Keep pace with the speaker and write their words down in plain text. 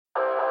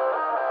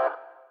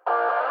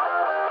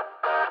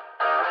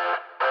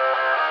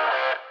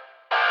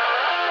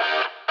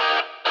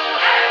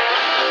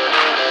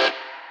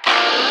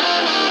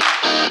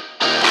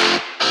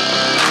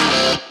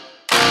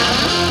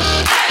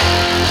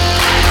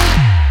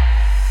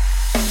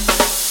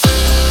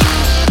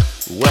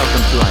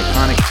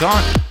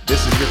Talk.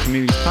 This is your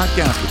community's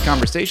podcast with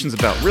conversations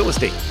about real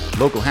estate,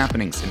 local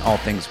happenings, and all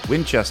things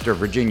Winchester,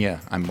 Virginia.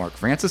 I'm Mark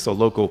Francis, a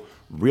local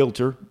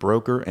realtor,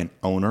 broker, and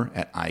owner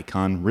at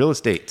Icon Real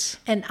Estate.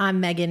 And I'm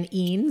Megan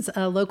Eanes,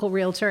 a local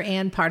realtor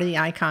and part of the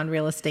Icon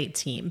Real Estate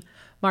team.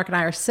 Mark and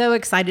I are so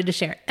excited to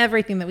share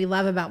everything that we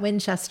love about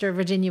Winchester,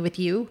 Virginia with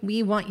you.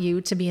 We want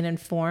you to be an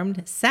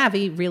informed,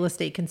 savvy real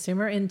estate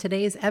consumer in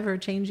today's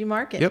ever-changing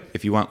market. Yep.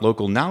 If you want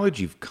local knowledge,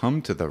 you've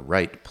come to the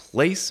right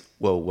place.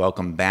 Well,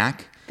 welcome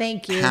back.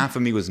 Thank you. Half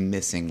of me was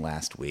missing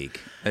last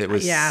week. It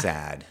was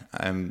sad.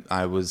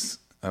 I was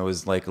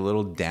like a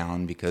little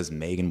down because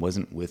Megan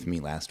wasn't with me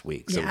last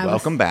week. So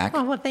welcome back.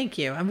 Oh, well, thank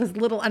you. I was a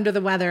little under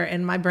the weather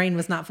and my brain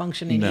was not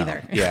functioning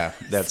either. Yeah,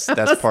 that's So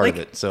that's part like,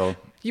 of it. So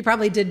you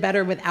probably did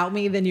better without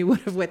me than you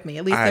would have with me.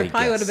 At least there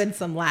probably would have been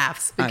some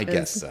laughs. I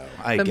guess so.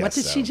 But what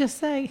did she just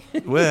say?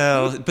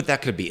 Well, but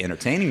that could be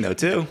entertaining though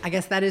too. I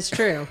guess that is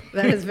true.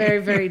 That is very,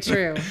 very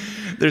true.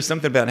 There's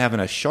something about having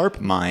a sharp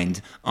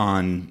mind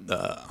on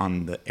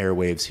the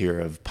airwaves here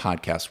of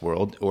podcast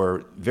world,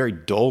 or very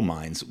dull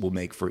minds will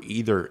make for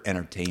either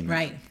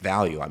entertainment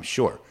value, I'm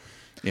sure.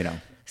 You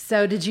know.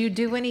 So did you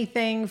do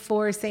anything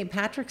for St.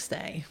 Patrick's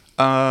Day?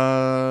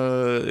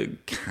 Kind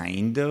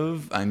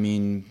of. I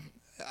mean,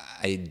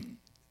 I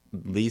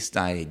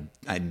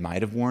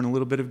might have worn a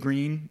little bit of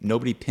green.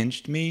 Nobody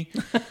pinched me.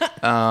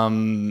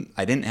 I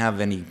didn't have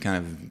any kind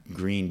of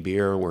green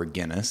beer or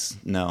Guinness.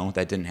 No,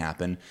 that didn't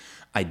happen.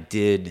 I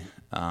did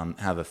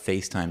have a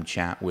FaceTime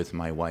chat with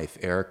my wife,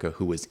 Erica,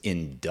 who was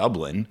in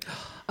Dublin.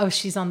 Oh,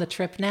 she's on the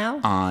trip now?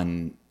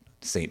 On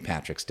St.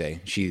 Patrick's Day.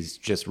 She's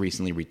just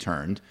recently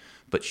returned,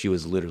 but she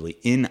was literally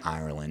in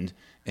Ireland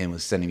and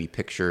was sending me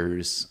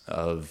pictures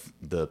of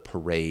the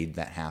parade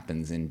that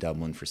happens in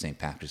Dublin for St.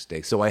 Patrick's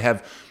Day. So I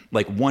have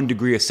like 1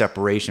 degree of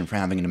separation from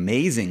having an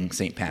amazing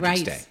St.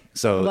 Patrick's Day.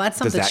 So well, that's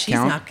something does that she's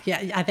count? not.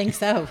 Yeah, I think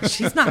so.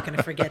 She's not going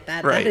to forget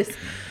that. Right.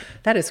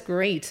 That is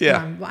great.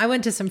 Yeah. I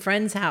went to some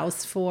friend's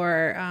house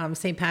for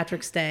St.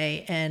 Patrick's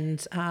Day, and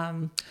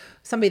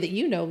somebody that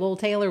you know, Lowell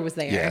Taylor, was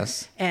there.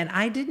 Yes. And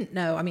I didn't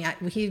know. I mean,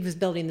 he was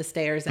building the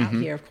stairs out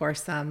here, of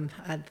course,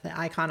 at the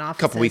Icon office.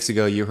 A couple weeks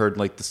ago, you heard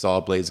like the saw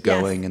blades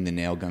going and the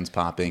nail guns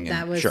popping. And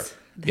that was sure.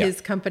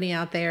 his company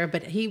out there.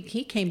 But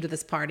he came to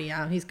this party.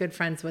 He's good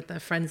friends with the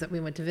friends that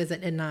we went to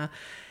visit, and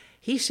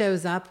he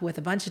shows up with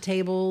a bunch of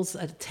tables,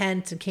 a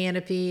tent, a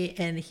canopy,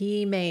 and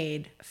he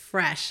made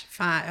fresh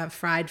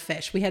fried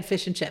fish. We had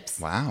fish and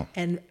chips. Wow.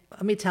 And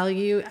let me tell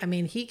you, I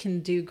mean, he can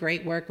do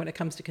great work when it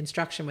comes to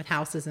construction with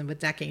houses and with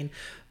decking.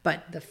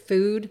 But the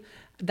food,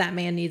 that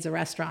man needs a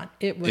restaurant.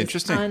 It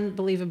was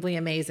unbelievably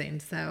amazing.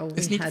 So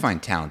it's neat to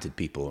find talented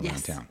people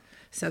around town.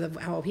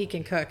 So he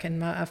can cook. And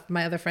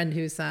my other friend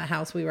whose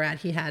house we were at,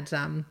 he had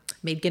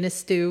made Guinness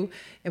stew,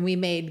 and we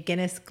made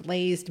Guinness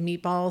glazed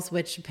meatballs,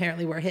 which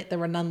apparently were hit. There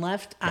were none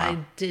left. Wow. I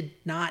did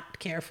not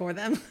care for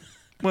them.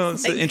 Well,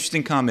 it's an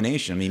interesting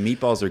combination. I mean,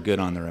 meatballs are good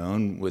on their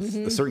own with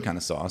a certain kind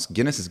of sauce.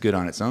 Guinness is good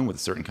on its own with a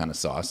certain kind of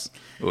sauce.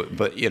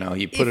 But, you know,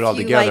 you put it all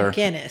together. Like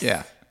Guinness.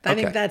 Yeah. I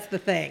think that's the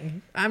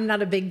thing. I'm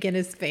not a big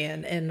Guinness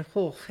fan, and it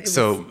was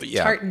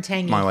tart and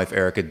tangy. My wife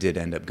Erica did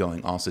end up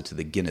going also to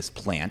the Guinness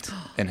plant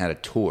and had a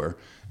tour,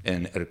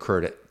 and it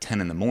occurred at 10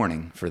 in the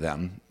morning for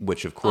them,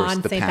 which of course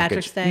on the St.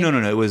 package. Patrick's Day?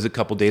 No, it was a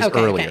couple days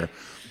earlier. Okay.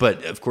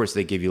 But of course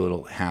they give you a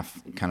little half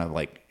kind of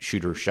like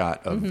shooter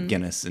shot of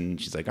Guinness,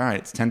 and she's like, "All right,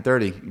 it's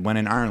 10:30. When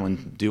in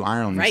Ireland, do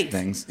Ireland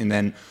things." And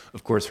then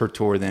of course her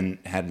tour then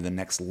had the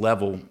next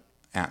level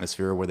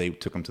atmosphere where they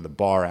took them to the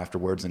bar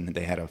afterwards, and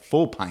they had a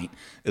full pint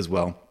as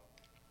well.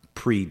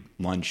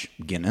 Pre-lunch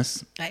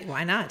Guinness.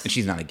 Why not? And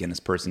she's not a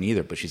Guinness person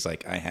either, but she's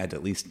like, I had to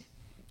at least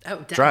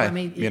try. I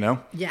mean, you know?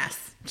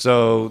 Yes.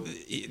 So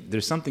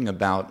there's something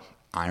about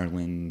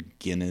Ireland,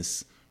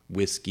 Guinness,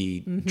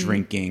 whiskey,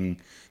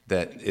 drinking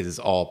that is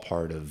all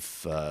part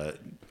of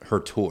her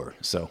tour.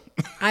 So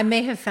I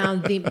may have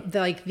found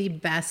the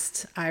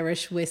best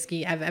Irish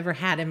whiskey I've ever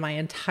had in my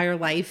entire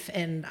life,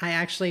 and I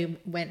actually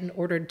went and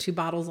ordered 2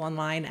 bottles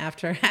online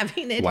after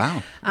having it.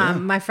 Wow!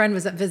 My friend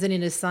was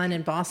visiting his son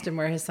in Boston,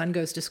 where his son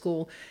goes to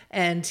school,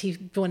 and he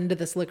went into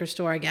this liquor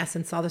store, I guess,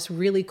 and saw this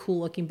really cool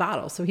looking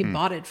bottle. So he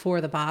bought it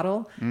for the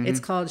bottle. It's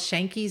called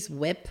Shanky's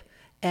Whip,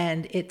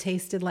 and it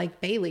tasted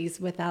like Bailey's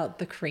without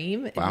the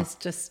cream. It was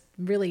just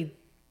really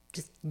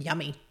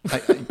yummy. I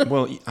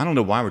don't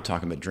know why we're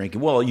talking about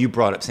drinking. Well, you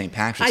brought up St.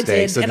 Patrick's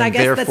Day, did, so and then I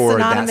guess therefore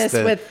that's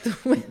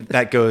synonymous with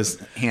that goes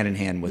hand in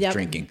hand with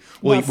drinking.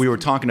 Well, we were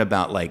talking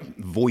about like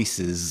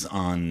voices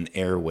on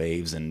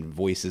airwaves and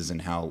voices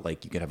and how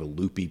like you could have a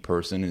loopy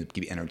person and it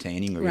could be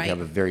entertaining, or you could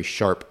have a very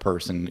sharp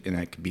person and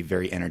that could be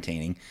very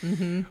entertaining.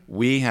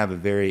 We have a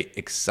very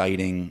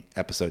exciting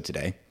episode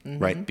today,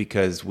 right?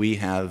 Because we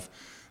have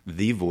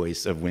the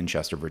voice of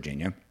Winchester,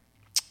 Virginia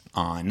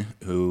on,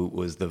 who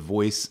was the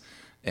voice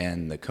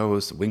and the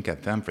co-host of Wink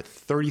FM for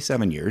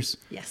 37 years.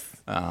 Yes.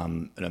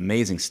 An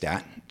amazing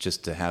stat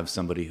just to have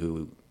somebody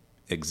who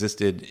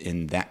existed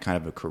in that kind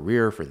of a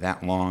career for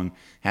that long,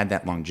 had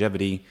that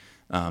longevity.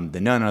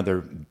 None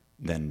other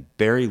than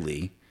Barry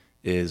Lee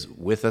is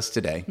with us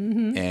today.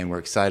 And we're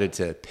excited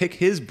to pick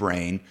his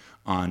brain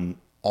on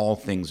all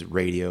things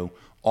radio,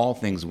 all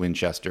things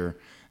Winchester,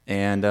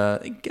 and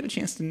get a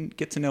chance to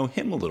get to know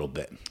him a little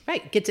bit.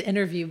 Right, get to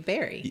interview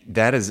Barry.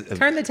 That is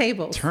turn the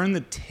tables. Turn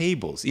the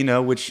tables.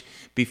 Which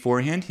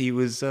beforehand he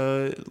was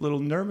a little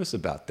nervous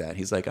about that.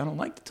 He's like, I don't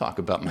like to talk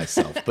about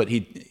myself, but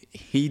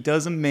he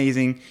does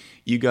amazing.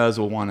 You guys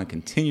will want to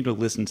continue to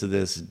listen to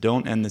this.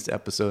 Don't end this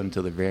episode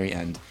until the very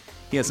end.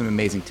 He has some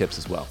amazing tips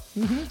as well.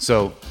 Mm-hmm.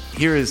 So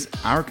here is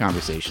our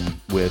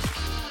conversation with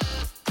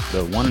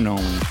the one and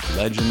only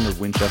legend of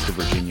Winchester,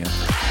 Virginia,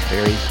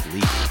 Barry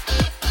Lee.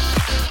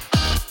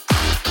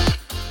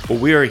 Well,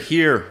 we are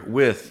here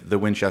with the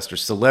Winchester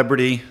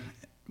celebrity,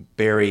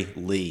 Barry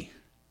Lee.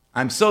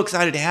 I'm so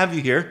excited to have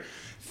you here.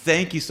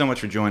 Thank you so much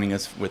for joining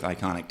us with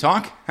Iconic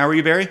Talk. How are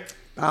you, Barry?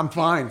 I'm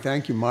fine.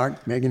 Thank you,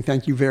 Mark. Megan,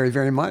 thank you very,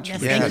 very much.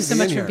 Yes, thank you so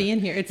much for being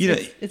here.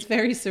 It's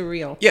very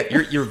surreal.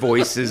 Yeah, your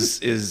voice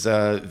is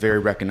very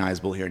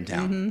recognizable here in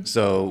town. Mm-hmm.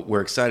 So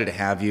we're excited to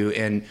have you.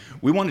 And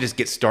we want to just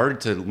get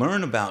started to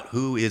learn about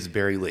who is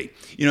Barry Lee.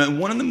 In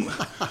one of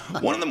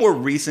the more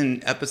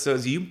recent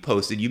episodes you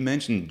posted, you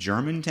mentioned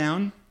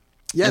Germantown.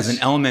 Yes. As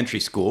an elementary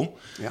school.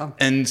 Yeah.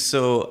 And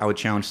so I would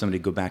challenge somebody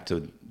to go back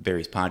to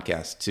Barry's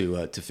podcast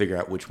to figure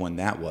out which one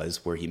that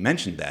was where he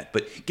mentioned that.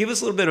 But give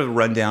us a little bit of a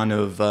rundown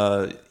of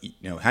how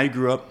you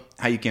grew up,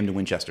 how you came to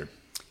Winchester.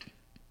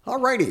 All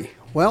righty.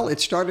 Well, it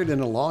started in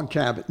a log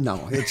cabin.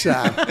 No, it's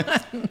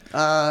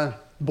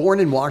born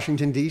in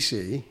Washington,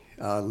 D.C.,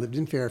 lived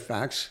in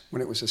Fairfax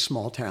when it was a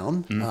small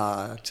town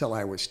till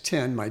I was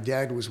 10. My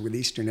dad was with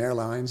Eastern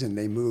Airlines, and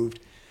they moved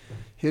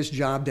his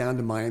job down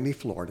to Miami,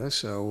 Florida.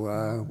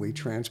 So we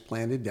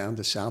transplanted down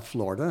to South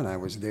Florida, and I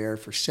was there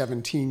for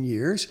 17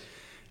 years.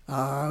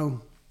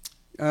 Wanted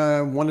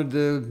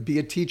to be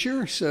a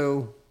teacher,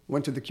 so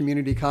went to the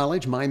community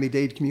college,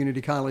 Miami-Dade Community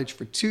College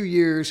for 2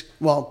 years.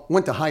 Well,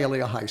 went to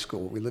Hialeah High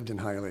School. We lived in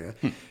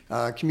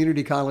Hialeah.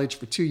 Community college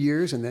for 2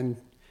 years, and then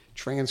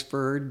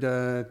transferred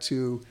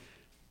to...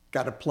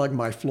 Got to plug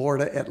my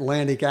Florida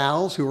Atlantic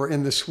Owls, who are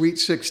in the Sweet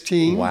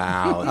 16.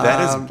 Wow,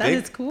 that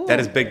is cool. That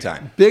is big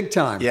time. Big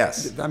time.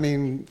 Yes. I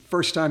mean,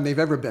 first time they've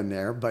ever been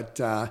there.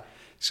 But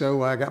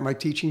so I got my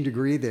teaching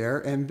degree there,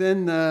 and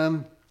then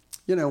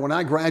when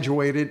I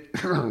graduated,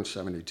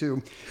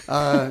 72,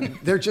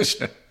 there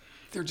just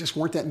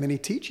weren't that many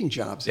teaching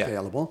jobs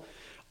available.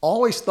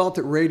 Always thought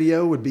that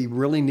radio would be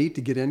really neat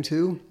to get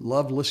into.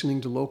 Loved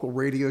listening to local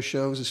radio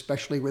shows,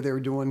 especially where they were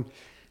doing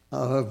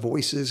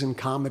voices and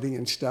comedy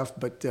and stuff,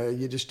 but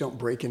you just don't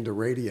break into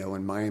radio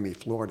in Miami,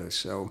 Florida.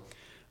 So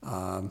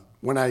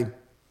when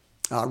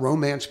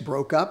romance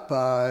broke up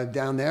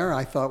down there,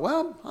 I thought,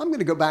 well, I'm going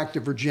to go back to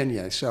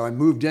Virginia. So I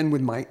moved in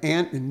with my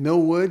aunt in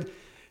Millwood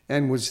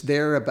and was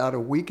there about a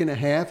week and a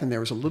half, and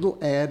there was a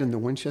little ad in the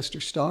Winchester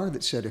Star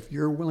that said, if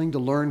you're willing to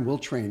learn, we'll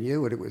train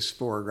you. And it was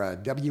for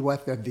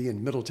WFFV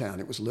in Middletown.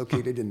 It was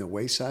located in the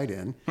Wayside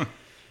Inn.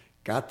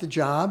 Got the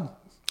job.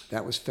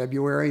 That was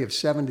February of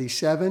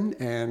 77,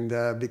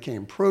 and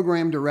became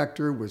program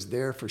director, was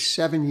there for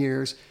 7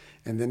 years.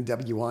 And then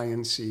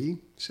WINC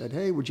said,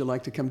 hey, would you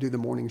like to come do the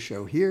morning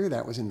show here?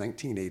 That was in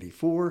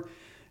 1984.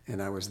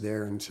 And I was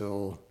there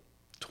until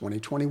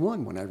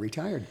 2021 when I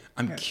retired.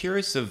 I'm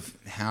curious of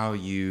how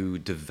you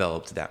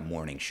developed that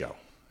morning show.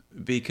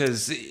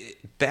 Because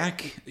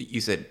back, you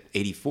said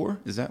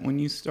 84? Is that when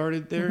you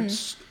started there?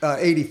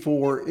 Mm-hmm.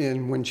 84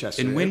 in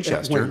Winchester. In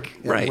Winchester,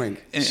 right.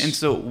 Wink. And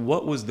so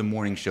what was the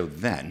morning show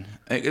then?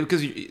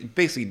 Because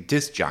basically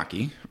disc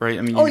jockey, right?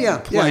 I mean,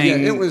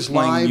 playing, it was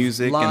live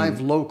music.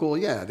 Local.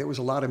 Yeah, there was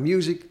a lot of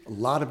music, a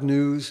lot of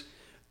news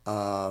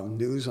on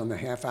the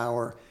half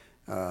hour,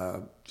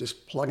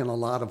 just plugging a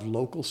lot of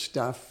local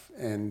stuff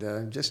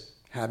and just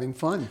having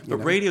fun. But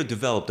radio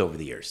developed over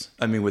the years.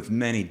 I mean, with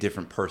many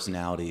different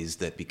personalities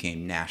that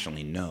became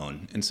nationally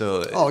known. And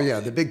so... Oh, yeah,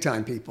 the big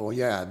time people,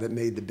 that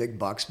made the big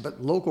bucks.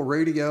 But local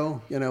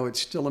radio, it's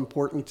still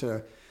important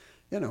to,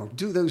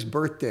 do those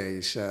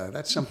birthdays.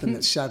 That's something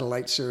that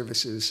satellite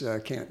services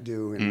can't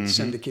do and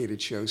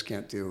syndicated shows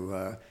can't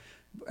do.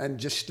 And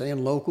just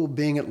staying local,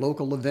 being at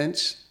local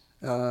events.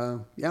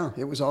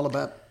 It was all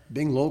about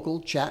being local,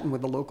 chatting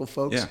with the local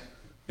folks. Yeah.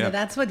 Yeah,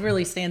 that's what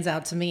really stands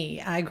out to me.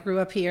 I grew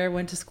up here,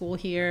 went to school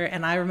here,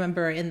 and I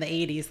remember in the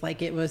 80s,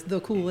 like it was the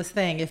coolest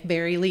thing if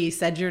Barry Lee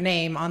said your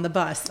name on the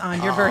bus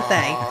on your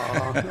birthday.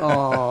 So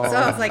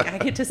I was like, I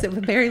get to sit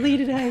with Barry Lee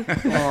today.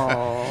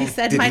 He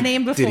said my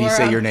name before. Did he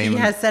say your name? He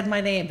has said my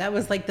name. That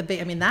was like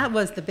that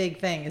was the big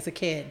thing as a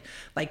kid,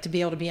 like to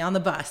be able to be on the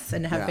bus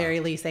and have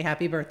Barry Lee say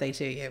happy birthday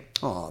to you.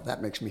 Oh,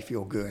 that makes me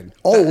feel good.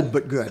 Old,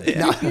 but good.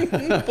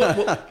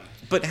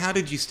 But how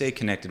did you stay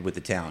connected with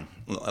the town?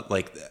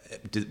 Like,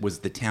 was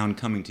the town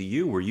coming to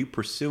you? Were you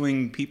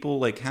pursuing people?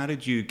 Like, how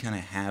did you kind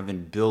of have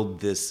and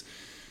build this,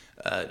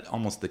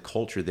 almost the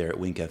culture there at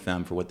Wink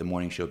FM for what the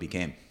morning show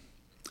became?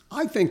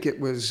 I think it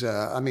was,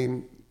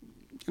 WINC's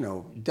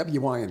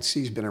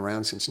been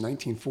around since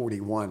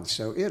 1941,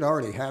 so it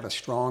already had a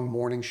strong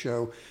morning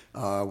show.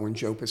 When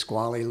Joe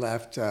Pasquale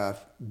left,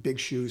 big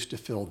shoes to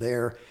fill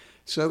there.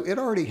 So it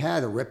already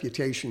had a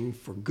reputation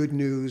for good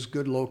news,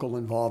 good local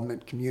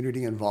involvement,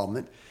 community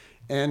involvement.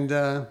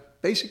 and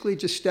basically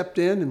just stepped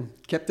in and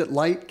kept it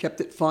light, kept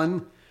it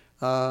fun.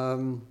 I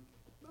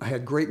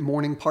had great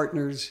morning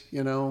partners,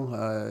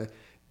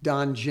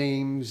 Don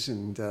James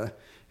and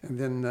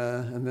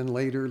then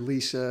later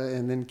Lisa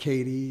and then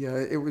Katie.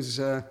 It was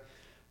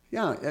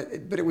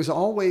but it was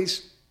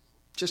always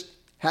just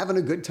having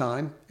a good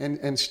time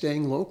and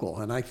staying local.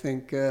 And I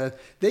think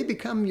they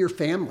become your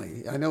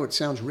family. I know it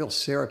sounds real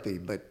syrupy,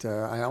 but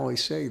I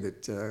always say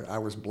that I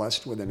was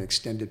blessed with an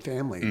extended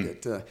family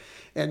that,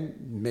 and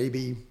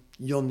maybe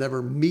you'll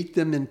never meet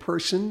them in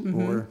person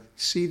or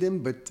see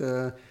them,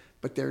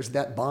 but there's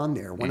that bond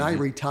there. When I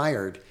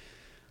retired,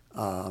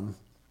 the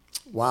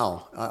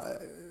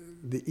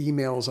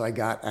emails I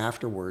got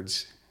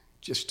afterwards,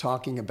 just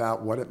talking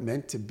about what it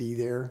meant to be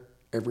there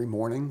every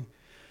morning.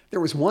 There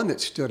was one that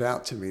stood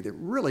out to me that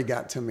really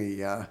got to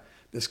me.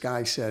 This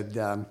guy said,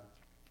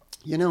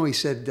 he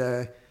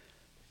said,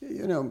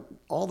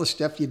 all the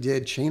stuff you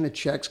did, chain of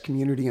checks,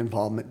 community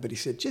involvement, but he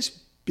said, just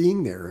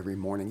being there every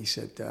morning. He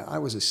said, I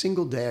was a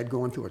single dad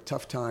going through a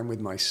tough time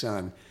with my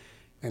son.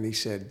 And he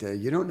said,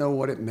 you don't know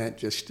what it meant,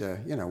 just,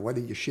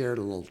 whether you shared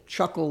a little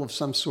chuckle of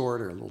some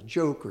sort or a little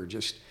joke or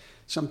just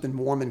something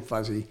warm and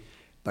fuzzy.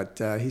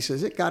 But he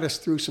says, it got us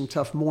through some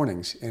tough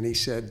mornings. And he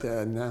said,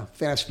 now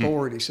fast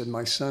forward, he said,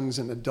 my son's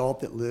an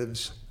adult that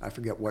lives, I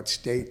forget what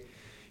state.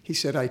 He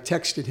said, I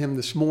texted him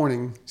this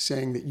morning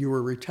saying that you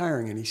were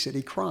retiring. And he said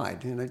he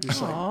cried. And I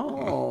just like,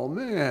 oh,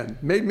 man,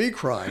 made me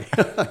cry.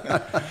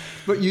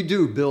 But you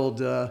do build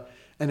an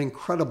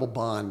incredible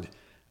bond.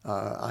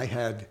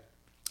 There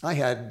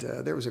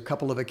was a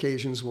couple of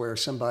occasions where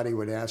somebody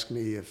would ask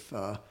me if,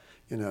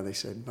 they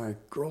said, my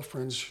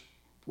girlfriend's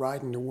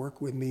riding to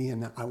work with me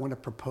and I want to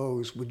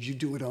propose, would you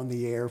do it on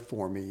the air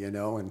for me,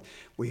 and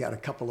we had a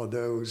couple of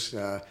those,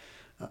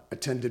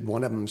 attended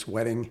one of them's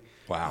wedding.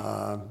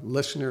 Wow.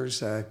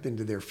 Listeners, I've been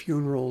to their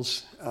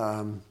funerals.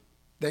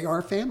 They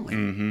are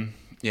family.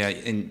 Yeah,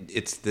 and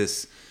it's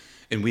this,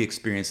 and we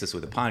experience this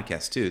with the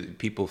podcast too.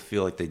 People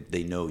feel like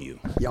they know you.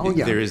 Oh,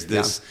 yeah. There's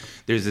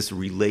this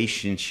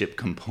relationship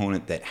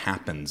component that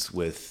happens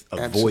with a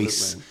Absolutely.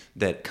 voice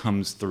that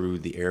comes through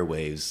the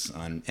airwaves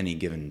on any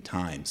given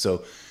time.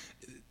 So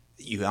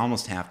you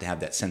almost have to have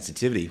that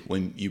sensitivity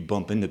when you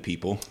bump into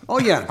people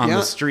on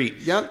the street.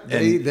 Yeah,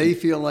 they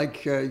feel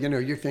like,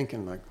 you're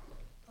thinking like,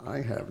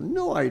 I have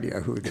no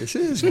idea who this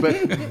is,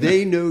 but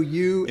they know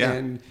you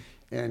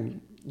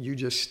and you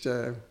just,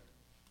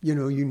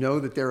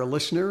 that they're a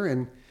listener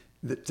and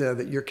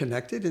that you're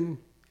connected, and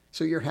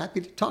so you're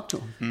happy to talk to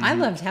them. I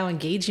loved how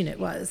engaging it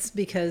was,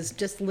 because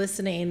just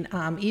listening,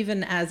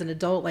 even as an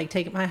adult, I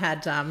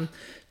had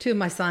two of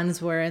my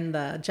sons were in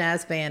the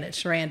jazz band at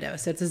Sharando,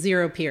 so it's a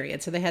 0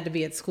 period, so they had to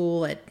be at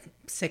school at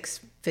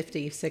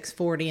 6:50,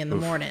 6:40 in the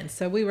morning.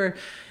 So we were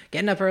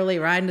getting up early,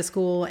 riding to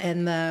school,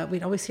 and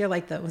we'd always hear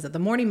the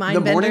morning mind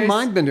benders? The morning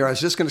mind bender. I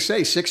was just going to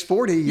say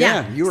 6:40.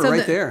 Yeah, you were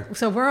right there.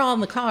 So we're all in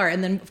the car,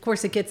 and then of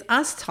course it gets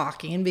us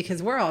talking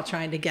because we're all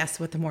trying to guess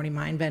what the morning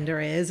mind bender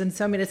is. And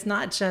so it's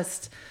not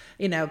just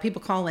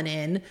people calling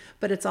in,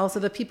 but it's also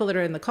the people that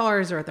are in the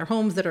cars or at their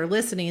homes that are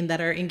listening, that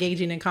are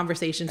engaging in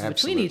conversations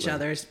between each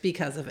other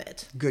because of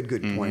it. Good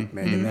point,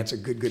 Megan. That's a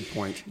good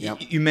point. Yep.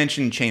 You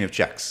mentioned chain of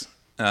checks.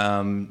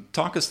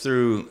 Talk us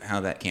through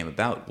how that came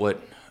about.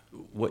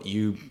 What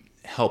you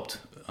helped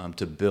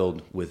to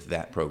build with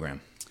that program?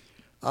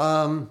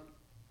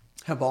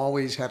 Have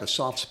always had a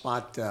soft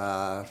spot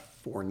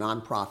for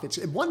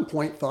nonprofits. At one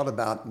point, thought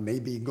about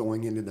maybe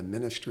going into the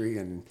ministry,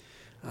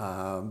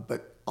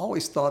 but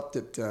always thought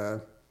that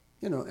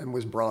and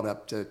was brought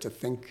up to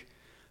think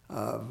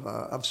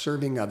of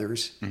serving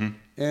others.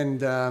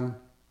 And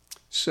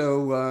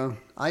so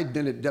I'd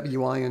been at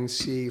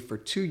WINC for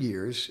 2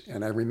 years,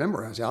 and I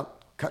remember I was out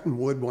cutting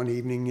wood one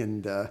evening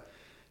and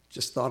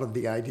just thought of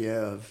the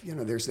idea of,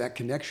 there's that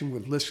connection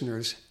with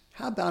listeners.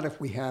 How about if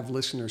we have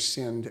listeners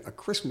send a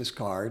Christmas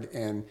card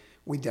and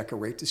we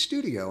decorate the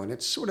studio? And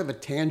it's sort of a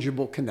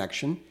tangible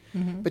connection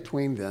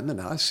between them and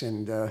us.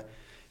 And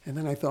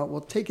then I thought,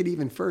 well, take it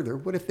even further.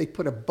 What if they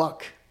put a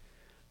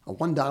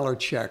 $1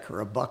 check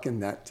or $1 in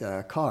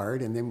that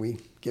card, and then we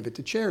give it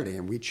to charity?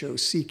 And we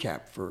chose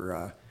CCAP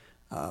for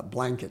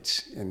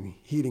blankets and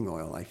heating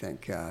oil, I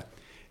think.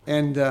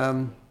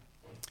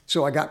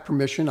 So I got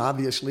permission,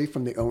 obviously,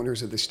 from the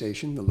owners of the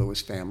station, the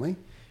Lewis family.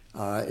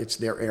 It's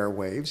their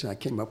airwaves. I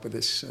came up with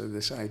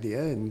this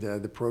idea, and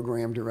the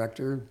program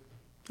director,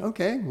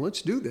 okay,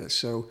 let's do this.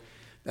 So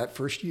that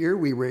first year,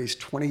 we raised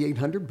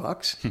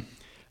 $2,800,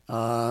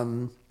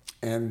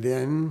 and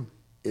then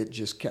it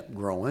just kept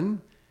growing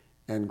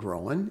and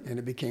growing, and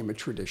it became a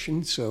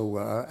tradition. So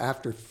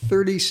after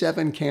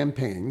 37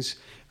 campaigns,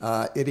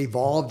 it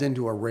evolved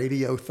into a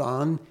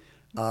radiothon.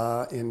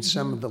 In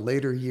some of the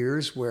later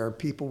years, where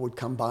people would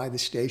come by the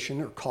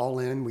station or call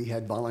in, we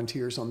had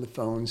volunteers on the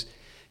phones,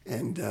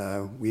 and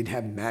we'd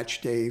have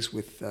match days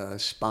with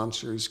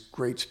sponsors,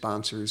 great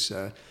sponsors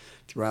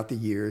throughout the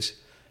years.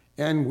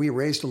 And we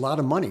raised a lot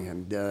of money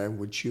and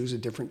would choose a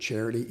different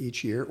charity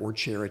each year, or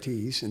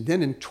charities. And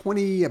then in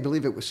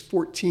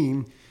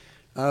 2014,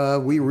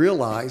 we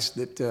realized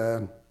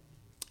that,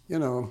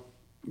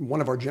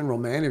 one of our general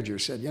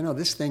managers said,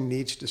 this thing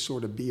needs to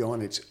sort of be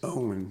on its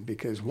own,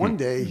 because one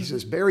day, he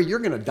says, Barry, you're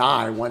going to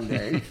die one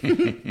day.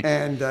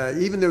 And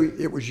even though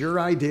it was your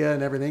idea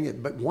and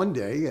everything, but one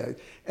day,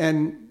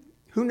 and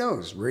who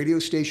knows, radio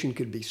station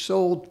could be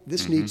sold.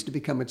 This needs to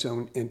become its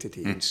own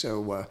entity. And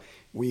so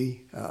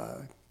we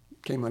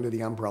came under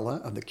the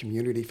umbrella of the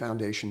Community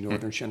Foundation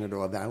Northern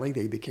Shenandoah Valley.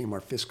 They became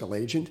our fiscal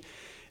agent.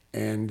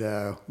 And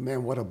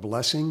man, what a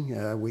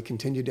blessing. We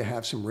continued to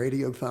have some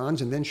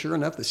radiothons. And then sure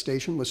enough, the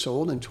station was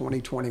sold in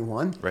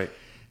 2021. Right.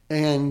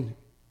 And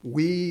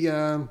we,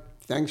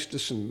 thanks to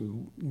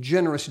some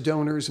generous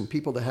donors and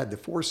people that had the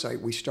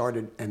foresight, we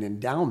started an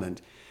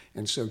endowment.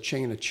 And so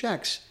Chain of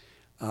Checks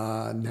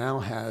now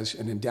has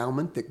an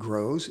endowment that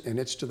grows. And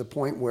it's to the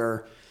point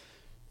where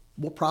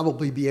we'll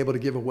probably be able to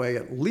give away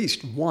at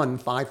least one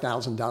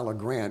 $5,000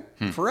 grant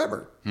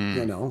forever,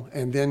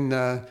 and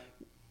then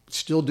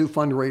still do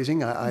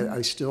fundraising.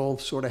 I still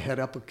sort of head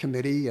up a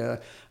committee.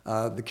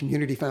 The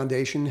Community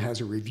Foundation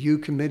has a review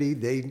committee.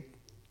 They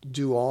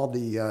do all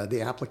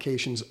the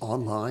applications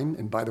online.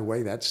 And by the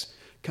way, that's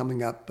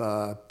coming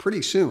up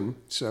pretty soon.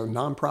 So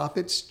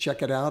nonprofits,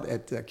 check it out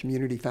at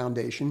Community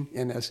Foundation,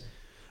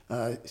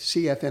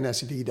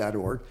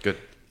 cfnsv.org. Good.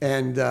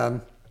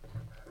 And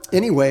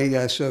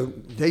anyway, so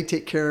they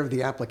take care of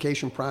the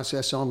application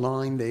process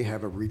online. They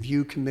have a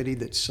review committee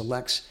that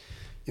selects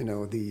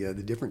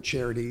the different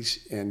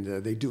charities,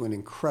 and they do an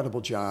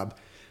incredible job.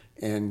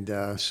 And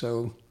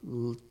so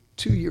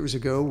 2 years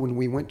ago, when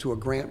we went to a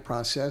grant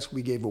process,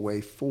 we gave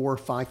away 4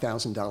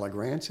 $5,000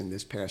 grants, and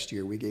this past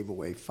year we gave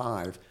away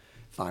 5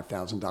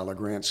 $5,000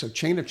 grants. So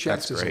Chain of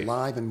Checks is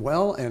alive and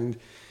well, and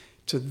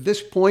to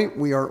this point,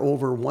 we are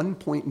over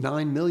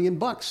 $1.9 million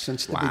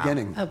since the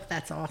beginning. Oh,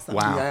 that's awesome!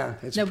 Wow, yeah,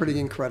 it's pretty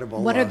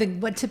incredible.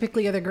 What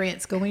typically are the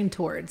grants going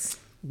towards?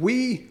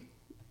 We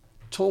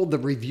told the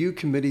review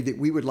committee that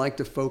we would like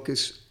to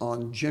focus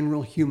on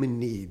general human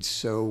needs.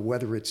 So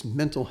whether it's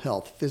mental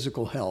health,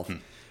 physical health,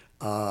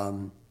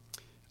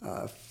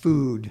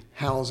 food,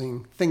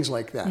 housing, things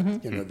like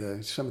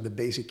that. Some of the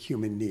basic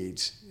human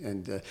needs.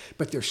 And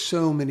but there's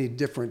so many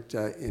different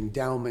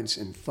endowments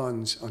and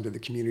funds under the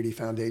Community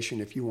Foundation.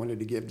 If you wanted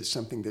to give to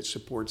something that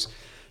supports,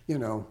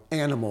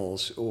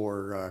 animals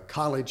or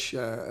college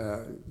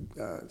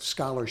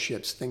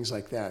scholarships, things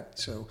like that.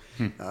 So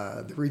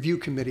the review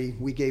committee,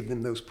 we gave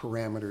them those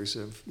parameters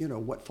of,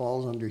 what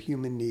falls under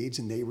human needs,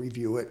 and they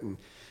review it, and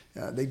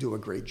they do a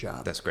great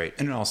job. That's great.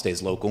 And it all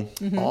stays local?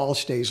 All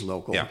stays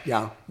local.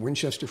 Yeah.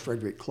 Winchester,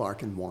 Frederick,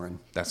 Clark, and Warren.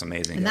 That's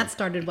amazing. And that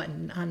started,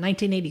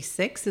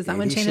 1986? Is that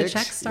when Chain of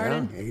Checks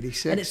started? Yeah,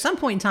 86. And at some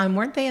point in time,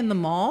 weren't they in the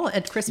mall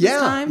at Christmas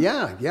time?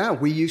 Yeah.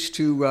 We used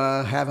to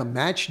have a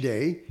match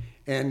day,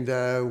 and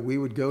we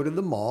would go to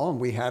the mall, and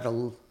we had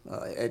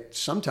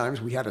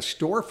sometimes we had a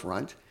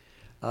storefront.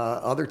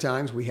 Other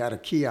times we had a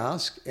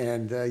kiosk,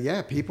 and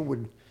people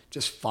would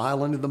just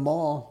file into the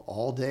mall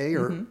all day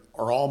or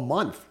all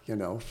month,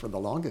 for the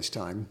longest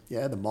time.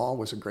 Yeah, the mall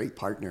was a great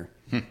partner.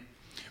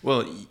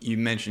 Well, you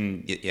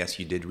mentioned, yes,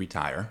 you did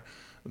retire,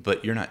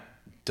 but you're not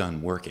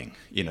done working,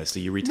 so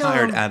you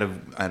retired out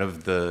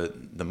of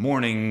the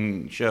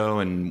morning show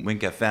and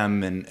Wink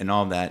FM and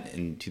all that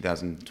in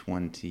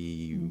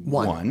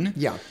 2021.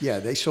 Yeah,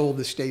 they sold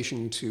the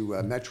station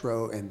to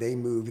Metro, and they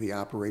moved the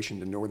operation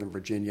to Northern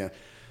Virginia.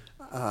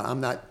 I'm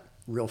not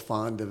real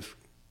fond of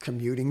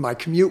commuting. My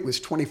commute was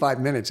 25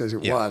 minutes as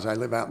it was. I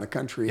live out in the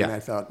country, and I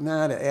thought,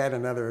 to add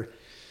another.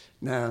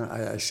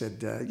 I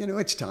said,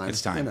 it's time.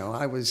 It's time.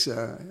 I was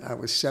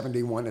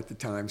 71 at the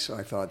time, so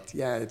I thought,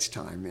 it's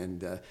time.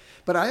 And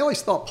but I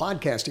always thought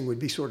podcasting would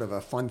be sort of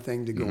a fun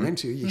thing to go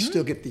into. You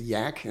still get the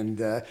yak, and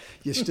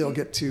you still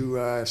get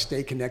to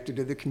stay connected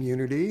to the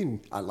community.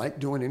 And I like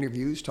doing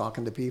interviews,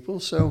 talking to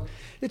people. So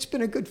it's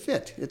been a good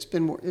fit. It's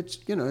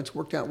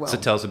worked out well. So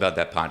tell us about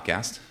that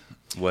podcast.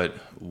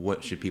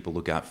 What should people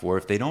look out for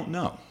if they don't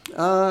know?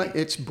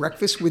 It's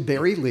Breakfast with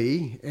Barry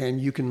Lee, and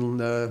you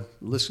can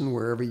listen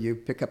wherever you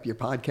pick up your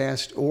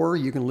podcast, or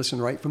you can listen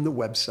right from the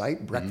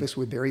website,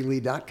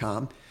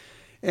 breakfastwithbarrylee.com.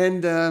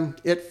 And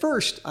at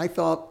first, I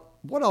thought,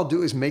 what I'll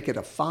do is make it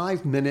a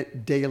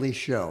 5-minute daily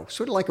show,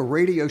 sort of like a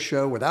radio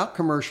show without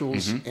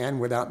commercials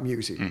and without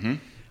music.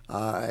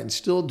 And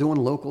still doing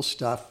local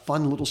stuff,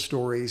 fun little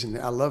stories, and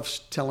I love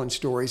telling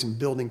stories and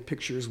building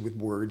pictures with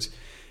words.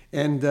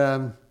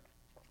 And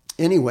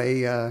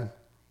anyway,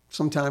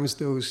 sometimes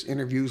those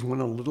interviews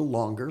went a little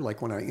longer,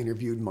 like when I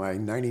interviewed my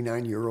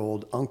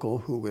 99-year-old uncle,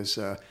 who was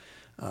a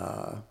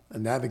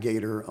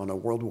navigator on a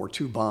World War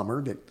II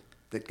bomber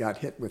that got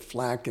hit with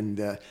flak.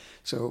 And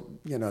so,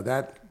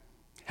 that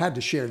had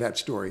to share that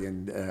story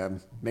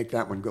and make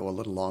that one go a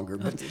little longer.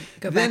 But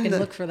go back and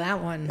look for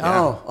that one.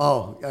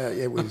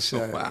 It was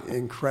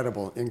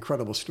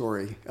incredible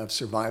story of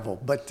survival.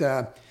 But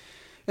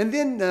and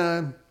then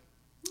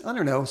I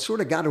don't know,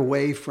 sort of got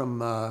away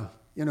from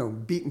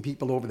beating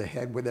people over the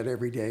head with it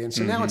every day. And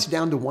so now it's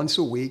down to once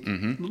a week,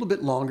 a little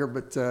bit longer,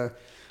 but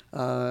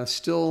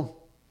still,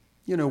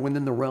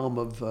 within the realm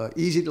of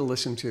easy to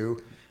listen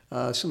to.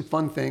 some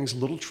fun things,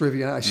 little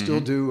trivia. I still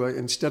do.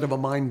 Instead of a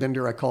mind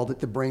bender, I called it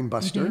the Brain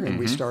Buster, and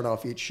we start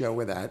off each show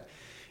with that.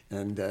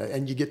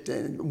 And you get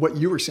what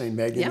you were saying,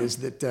 Megan, is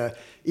that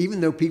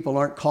even though people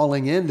aren't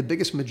calling in, the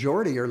biggest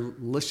majority are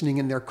listening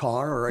in their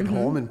car or at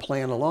home and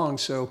playing along.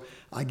 So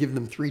I give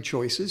them 3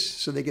 choices,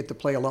 so they get to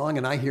play along.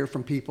 And I hear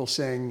from people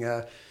saying,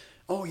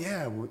 "Oh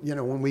yeah,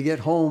 when we get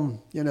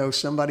home,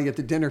 somebody at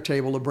the dinner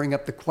table will bring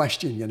up the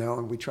question,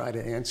 and we try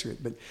to answer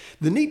it." But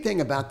the neat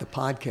thing about the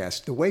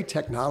podcast, the way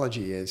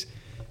technology is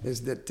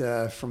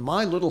that from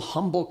my little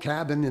humble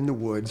cabin in the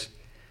woods.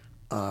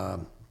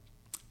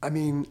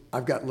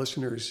 I've got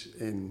listeners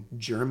in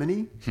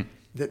Germany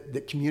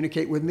that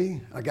communicate with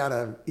me. I got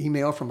an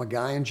email from a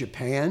guy in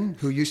Japan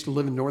who used to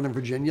live in Northern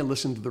Virginia,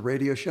 listened to the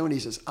radio show, and he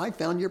says, "I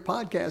found your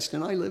podcast,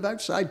 and I live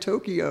outside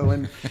Tokyo."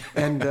 And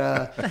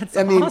That's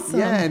awesome.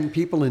 Yeah, and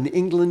people in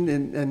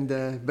England,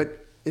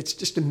 but it's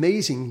just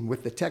amazing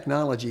with the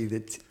technology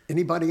that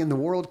anybody in the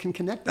world can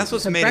connect. That's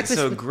what's made it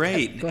so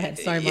great. Go ahead,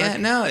 sorry, Mark. Yeah,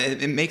 no,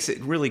 it makes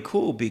it really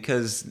cool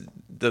because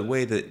the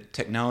way that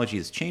technology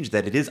has changed,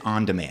 that it is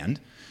on demand.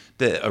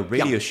 A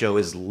radio show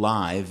is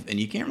live, and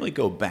you can't really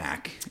go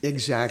back.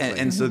 Exactly.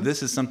 And so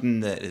this is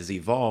something that has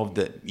evolved,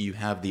 that you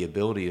have the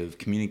ability of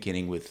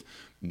communicating with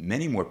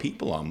many more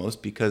people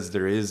almost, because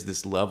there is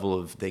this level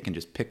of they can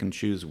just pick and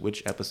choose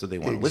which episode they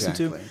want to listen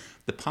to.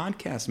 The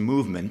podcast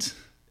movement,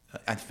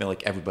 I feel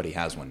like everybody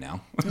has one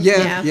now.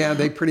 Yeah,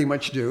 they pretty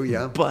much do,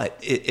 yeah. But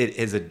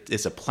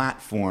it's a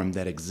platform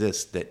that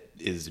exists that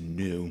is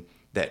new,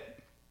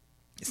 that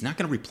it's not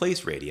going to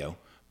replace radio,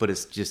 but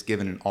it's just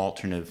given an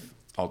alternative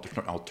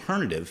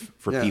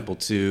for people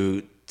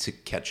to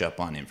catch up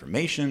on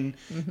information,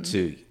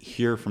 to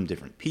hear from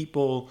different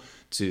people,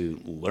 to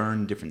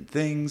learn different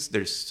things.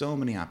 There's so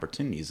many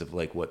opportunities of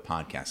what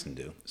podcasts can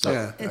do.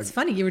 So it's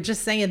funny. You were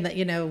just saying that,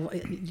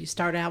 you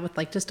start out with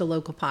just a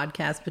local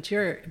podcast, but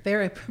your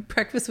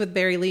Breakfast with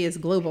Barry Lee is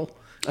global.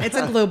 It's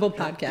a global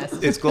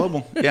podcast. It's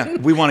global. Yeah.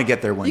 We want to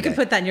get there one day. You can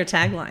put that in your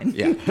tagline.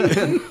 Yeah.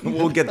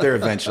 We'll get there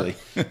eventually.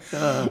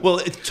 Well,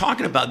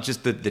 talking about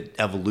just the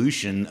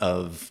evolution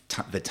of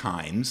the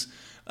times,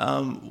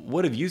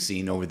 what have you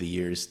seen over the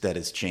years that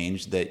has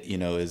changed that,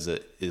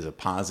 is a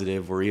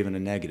positive or even a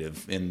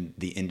negative in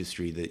the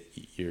industry that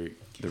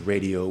the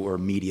radio or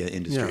media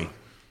industry?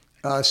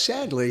 Yeah.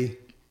 Sadly,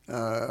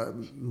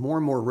 more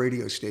and more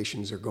radio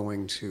stations are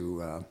going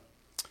to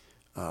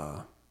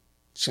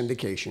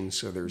syndication,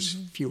 so there's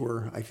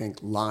fewer, I think,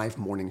 live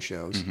morning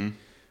shows.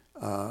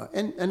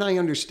 And I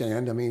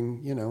understand.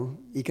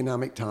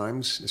 Economic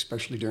times,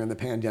 especially during the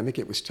pandemic,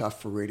 it was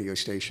tough for radio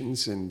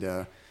stations.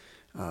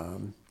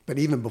 But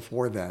even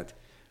before that,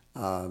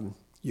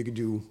 you could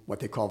do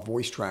what they call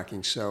voice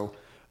tracking. So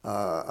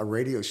a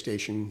radio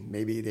station,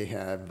 maybe they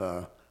have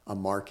a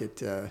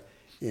market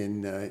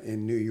in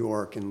New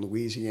York and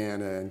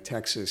Louisiana and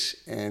Texas,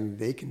 and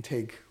they can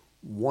take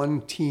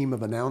one team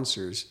of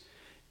announcers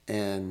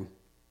and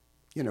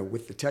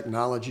with the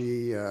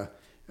technology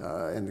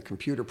and the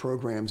computer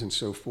programs and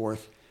so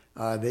forth,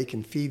 they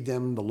can feed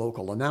them the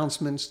local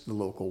announcements, the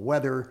local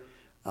weather,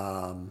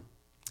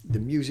 the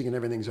music and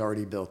everything's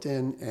already built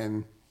in.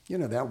 And,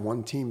 that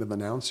one team of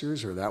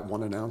announcers or that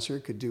one announcer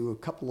could do a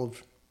couple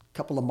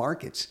of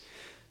markets.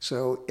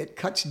 So it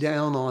cuts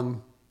down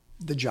on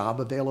the job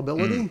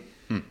availability,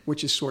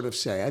 which is sort of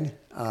sad.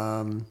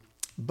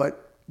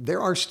 But there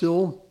are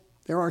still,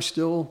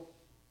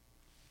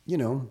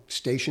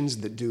 stations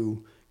that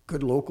do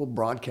good local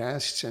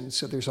broadcasts, and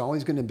so there's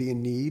always going to be a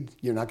need.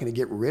 You're not going to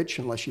get rich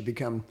unless you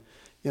become,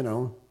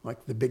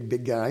 like the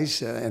big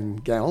guys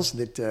and gals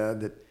that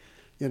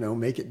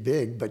make it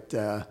big. But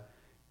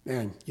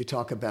man, you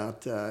talk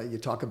about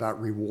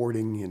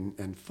rewarding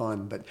and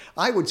fun. But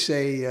I would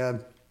say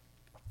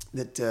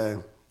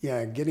that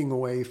getting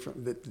away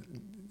from that.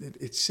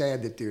 It's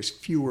sad that there's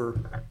fewer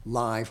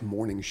live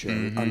morning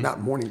shows. Not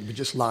morning, but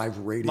just live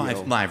radio.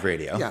 Live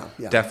radio.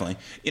 Yeah. Definitely.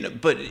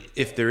 But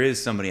if there is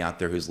somebody out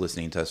there who's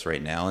listening to us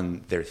right now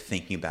and they're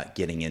thinking about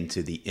getting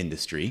into the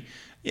industry,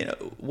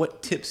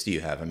 what tips do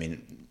you have?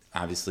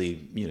 Obviously,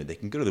 they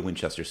can go to the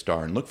Winchester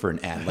Star and look for an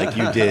ad like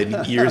you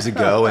did years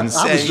ago and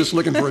say, I was just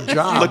looking for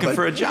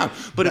a job.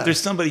 But if there's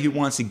somebody who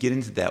wants to get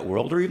into that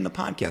world or even the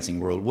podcasting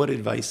world, what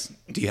advice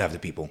do you have to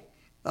people?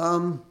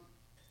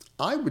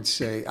 I would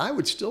say I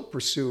would still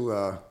pursue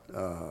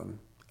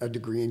a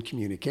degree in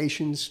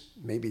communications,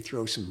 maybe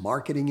throw some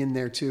marketing in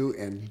there too,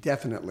 and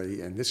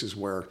definitely, and this is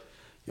where,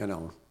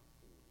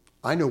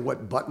 I know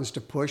what buttons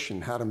to push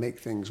and how to make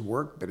things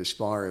work, but as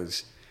far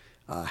as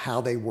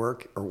how they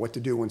work or what to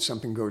do when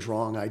something goes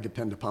wrong, I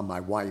depend upon my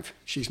wife.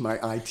 She's my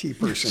IT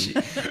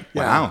person.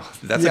 Wow,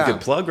 that's a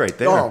good plug right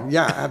there. Oh,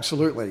 yeah,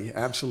 absolutely.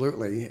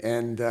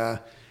 And,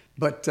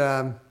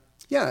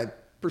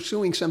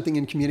 pursuing something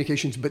in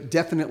communications, but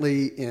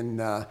definitely in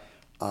the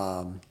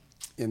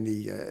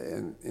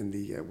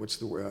what's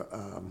the word,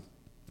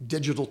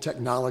 digital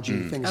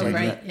technology, things like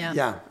that.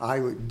 Yeah,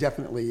 I would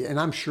definitely, and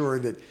I'm sure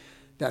that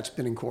that's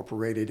been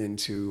incorporated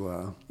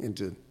into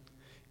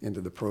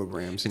into the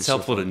programs. It's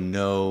helpful to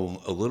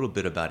know a little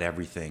bit about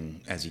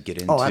everything as you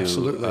get into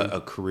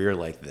a career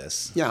like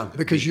this. Yeah,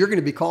 because you're going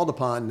to be called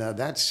upon.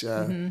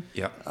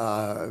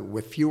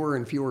 With fewer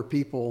and fewer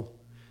people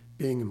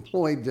being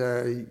employed,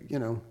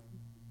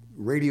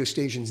 radio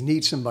stations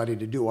need somebody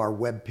to do our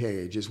web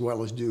page as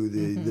well as do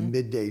the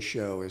midday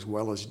show, as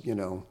well as,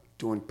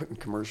 putting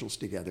commercials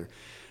together.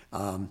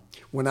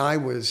 When I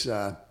was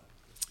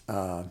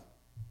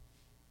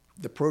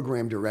the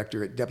program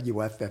director at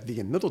WFFV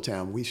in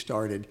Middletown, we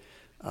started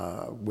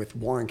with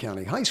Warren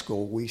County High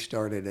School. We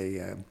started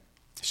a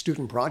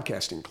student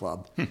broadcasting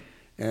club.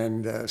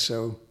 And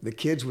so the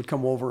kids would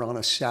come over on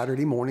a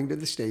Saturday morning to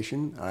the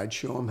station. I'd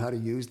show them how to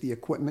use the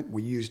equipment.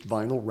 We used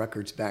vinyl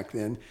records back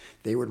then.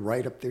 They would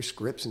write up their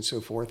scripts and so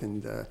forth.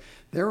 And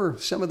there were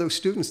some of those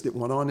students that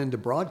went on into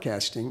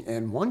broadcasting.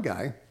 And one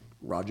guy,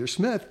 Roger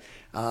Smith,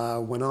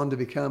 went on to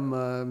become,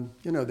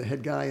 the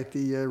head guy at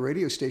the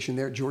radio station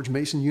there at George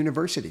Mason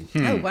University.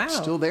 Oh, wow.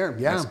 Still there.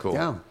 Yeah. That's cool.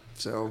 Yeah.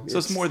 So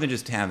it's more than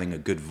just having a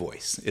good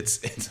voice.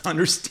 It's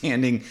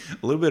understanding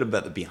a little bit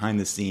about the behind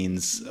the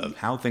scenes of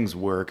how things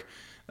work,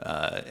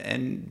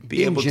 and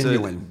being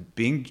genuine.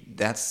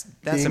 That's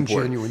being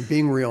important. Genuine,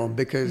 being real,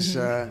 because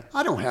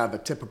I don't have a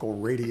typical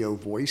radio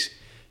voice,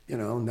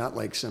 not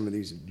like some of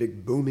these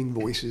big booming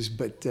voices.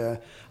 But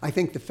I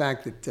think the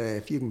fact that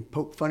if you can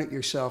poke fun at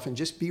yourself and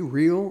just be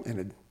real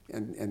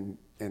and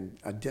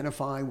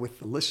identify with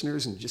the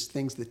listeners and just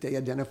things that they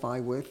identify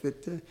with,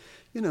 that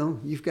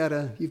you've got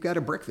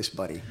a breakfast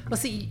buddy. Well,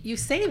 see, you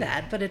say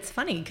that, but it's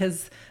funny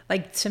because,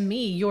 to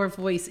me, your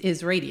voice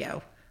is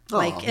radio.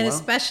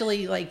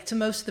 Especially to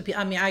most of the people.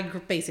 I mean, I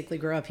basically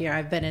grew up here.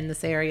 I've been in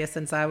this area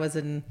since I was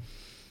in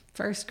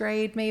first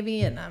grade,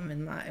 maybe, and I'm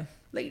in my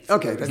late.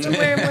 Okay, that's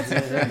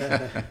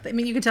I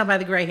mean, you can tell by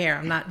the gray hair.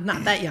 I'm not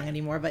that young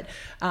anymore, but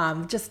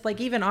just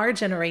even our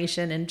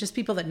generation and just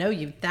people that know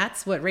you,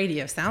 that's what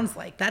radio sounds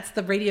like. That's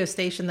the radio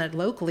station that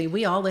locally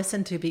we all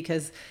listen to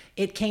because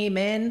it came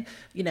in,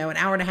 an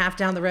hour and a half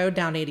down the road,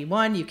 down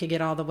 81. You could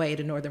get all the way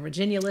to Northern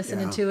Virginia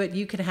listening to it.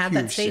 You could have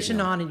that station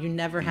on and you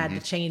never had to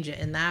change it.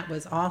 And that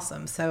was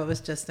awesome. So it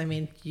was just,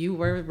 you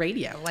were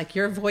radio.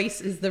 Your voice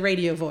is the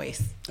radio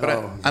voice. But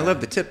I love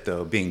the tip,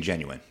 though, being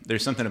genuine.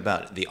 There's something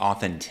about the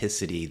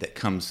authenticity that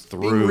comes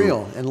through. Being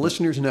real, and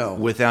listeners know.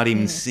 Without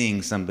even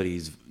seeing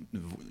somebody's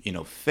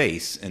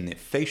face and the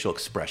facial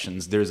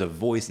expressions, there's a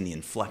voice and the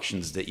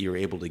inflections that you're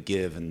able to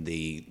give, and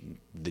the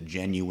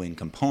genuine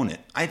component,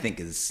 I think,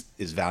 is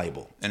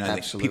valuable. And I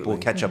think people will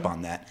catch up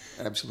on that.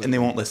 Absolutely. And they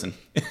won't listen.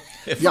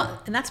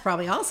 And that's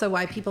probably also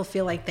why people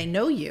feel like they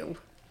know you.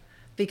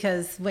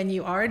 Because when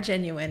you are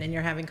genuine and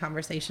you're having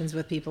conversations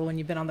with people, when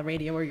you've been on the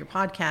radio or your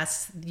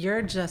podcasts,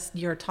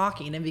 you're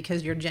talking. And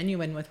because you're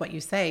genuine with what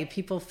you say,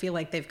 people feel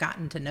like they've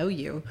gotten to know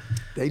you.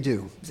 They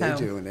do. They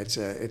do. And it's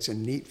a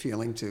neat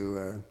feeling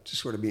to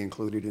sort of be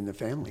included in the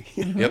family.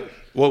 Yep.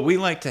 Well, we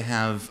like to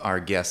have our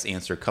guests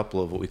answer a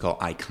couple of what we call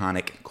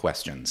iconic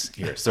questions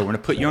here. So we're going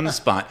to put you on the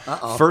spot.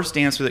 First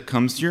answer that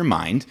comes to your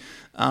mind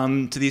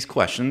to these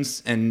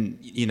questions. And,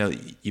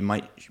 you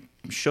might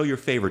show your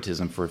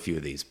favoritism for a few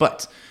of these.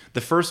 But the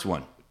first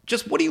one,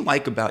 just what do you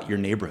like about your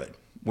neighborhood,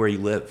 where you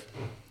live?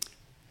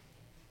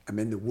 I'm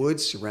in the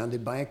woods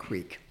surrounded by a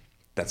creek.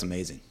 That's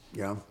amazing.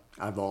 Yeah.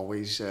 I've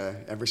always,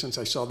 ever since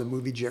I saw the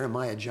movie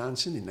Jeremiah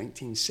Johnson in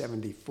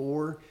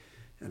 1974,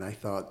 and I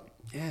thought,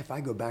 if I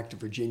go back to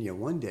Virginia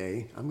one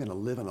day, I'm going to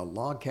live in a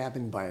log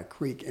cabin by a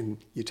creek. And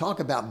you talk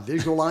about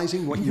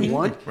visualizing what you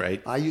want.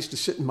 Right. I used to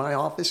sit in my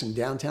office in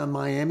downtown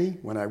Miami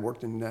when I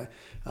worked in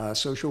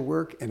social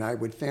work, and I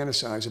would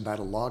fantasize about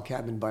a log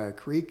cabin by a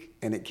creek,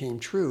 and it came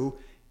true.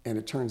 And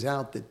it turns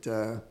out that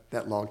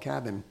that log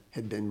cabin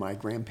had been my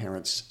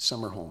grandparents'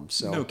 summer home.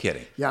 So no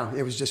kidding. Yeah,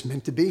 it was just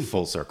meant to be.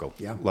 Full circle.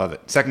 Yeah. Love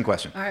it. Second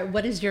question. All right.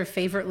 What is your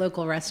favorite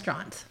local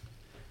restaurant?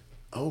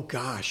 Oh,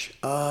 gosh.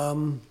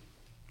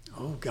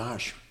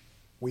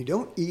 We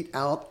don't eat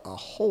out a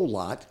whole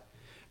lot.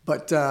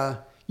 But,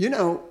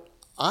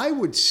 I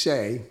would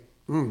say,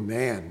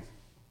 man,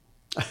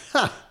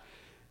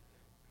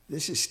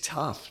 this is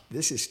tough.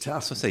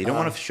 So say you don't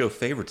want to show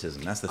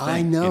favoritism. That's the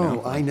thing.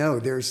 I know.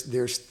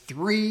 There's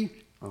three.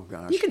 Oh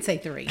gosh. You can say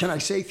three. Can I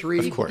say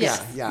three? Of course.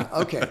 Yeah.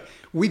 Okay.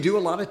 We do a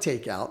lot of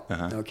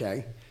takeout.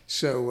 Okay.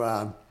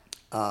 So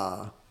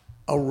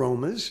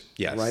Aromas,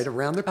 yes, right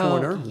around the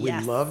corner. Oh,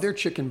 yes. We love their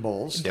chicken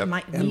bowls. Yep.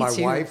 And my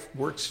too. wife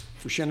works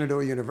for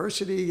Shenandoah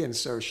University, and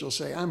so she'll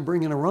say, "I'm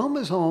bringing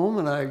Aromas home,"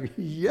 and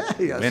yes.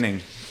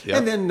 Winning. Yep.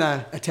 And then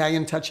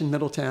Italian Touch in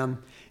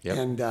Middletown. Yep.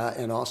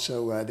 And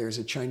also there's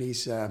a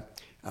Chinese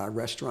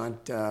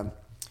restaurant,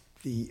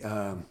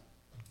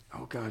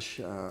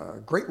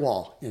 Great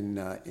Wall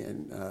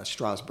in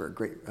Strasbourg,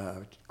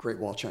 Great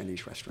Wall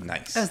Chinese restaurant.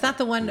 Nice. Oh, is that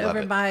the one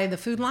over by the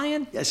Food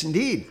Lion? Yes,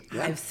 indeed.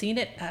 I've seen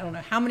it, I don't know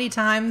how many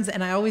times,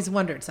 and I always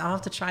wondered, so I'll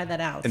have to try that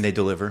out. And they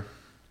deliver?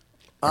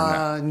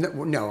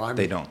 No,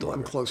 they don't deliver.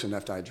 I'm close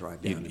enough to I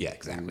drive down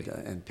exactly.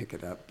 and pick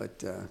it up. But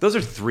those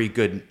are 3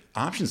 good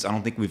options. I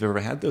don't think we've ever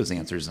had those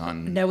answers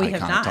on No, we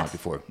have Iconic not. Talk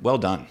before. Well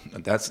done.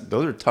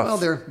 Those are tough. Well,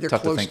 they're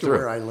tough close to think to through.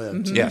 where I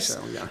live, too. Yes.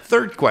 So, yeah.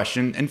 Third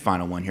question and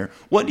final one here.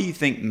 What do you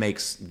think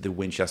makes the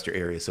Winchester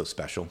area so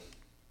special?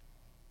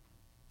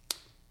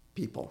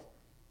 People,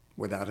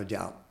 without a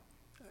doubt.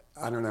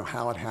 I don't know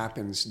how it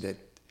happens that,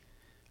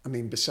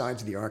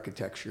 besides the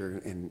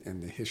architecture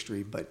and the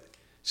history, but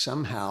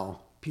somehow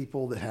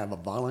people that have a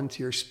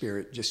volunteer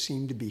spirit just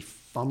seem to be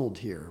funneled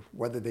here.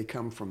 Whether they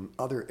come from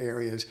other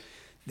areas,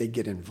 they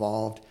get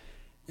involved,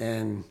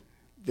 and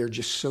they're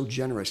just so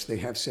generous. They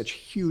have such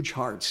huge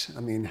hearts.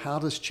 How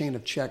does Chain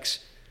of Checks,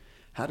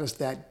 how does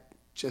that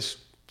just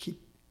keep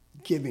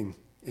giving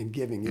and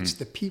giving? It's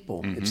the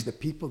people. It's the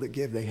people that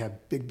give. They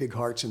have big, big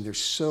hearts, and they're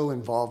so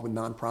involved with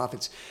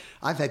nonprofits.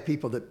 I've had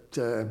people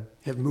that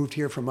have moved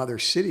here from other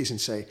cities and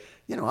say,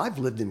 I've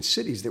lived in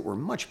cities that were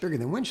much bigger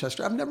than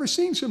Winchester. I've never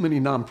seen so many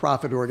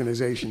nonprofit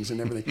organizations and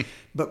everything.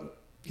 But,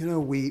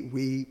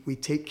 we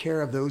take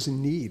care of those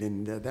in need,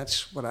 and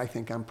that's what I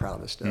think I'm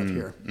proudest of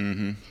here.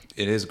 Mm-hmm.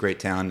 It is a great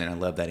town, and I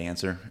love that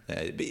answer.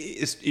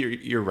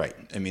 You're right.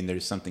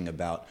 There's something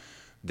about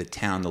the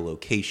town, the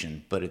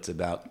location, but it's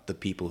about the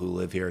people who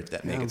live here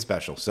that make it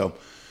special. So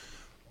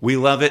we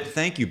love it.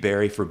 Thank you,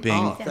 Barry, for being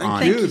on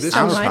thank you This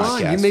so was much.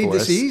 fun. You made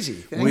this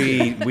easy.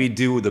 We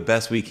do the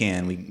best we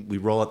can. We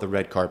roll out the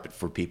red carpet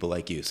for people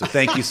like you. So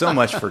thank you so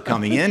much for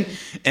coming in.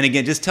 And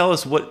again, just tell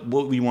us what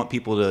we want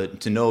people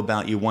to know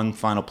about you. One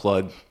final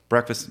plug.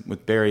 Breakfast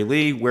with Barry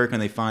Lee. Where can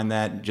they find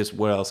that? Just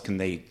what else can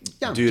they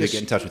do to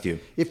get in touch with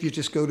you? If you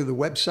just go to the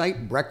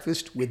website,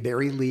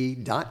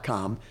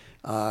 breakfastwithbarrylee.com,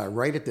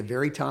 right at the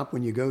very top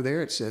when you go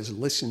there, it says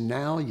 "Listen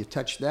Now." You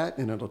touch that,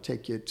 and it'll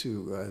take you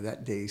to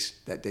that day's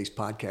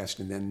podcast,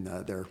 and then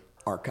they're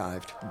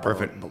archived.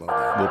 Perfect. Below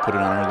there. We'll put it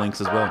on our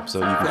links as well, so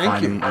you can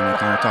find them on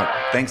Iconic Talk.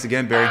 Thanks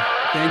again, Barry.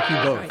 Thank you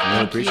both.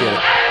 Really appreciate it.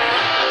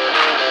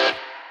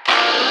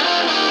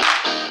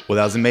 Well,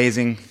 that was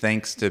amazing.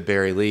 Thanks to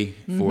Barry Lee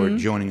for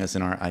joining us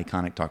in our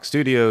Iconic Talk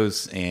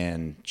studios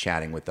and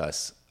chatting with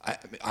us.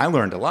 I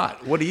learned a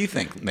lot. What do you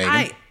think,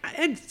 Megan?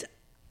 You're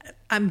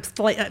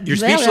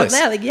speechless.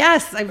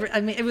 Yes,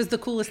 it was the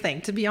coolest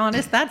thing. To be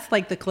honest, that's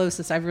like the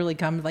closest I've really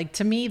come. Like,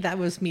 to me, that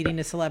was meeting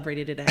a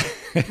celebrity today.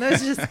 That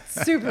was just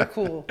super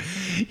cool.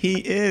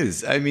 He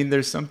is.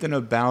 There's something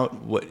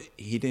about what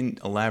he didn't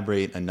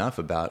elaborate enough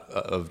about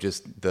of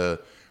just the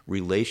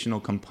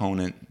relational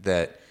component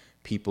that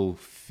people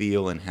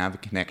feel and have a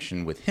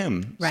connection with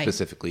him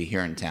specifically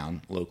here in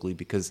town locally,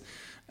 because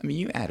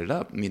you add it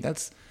up.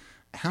 That's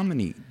how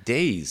many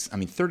days?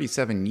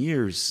 37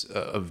 years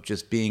of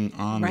just being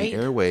on the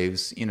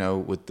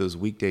airwaves, with those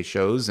weekday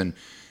shows, and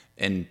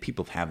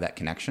people have that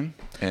connection.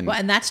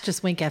 And that's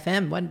just Wink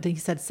FM. What he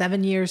said,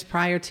 7 years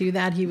prior to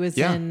that, he was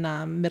in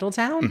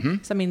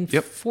Middletown.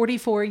 So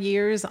 44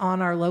 years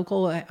on our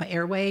local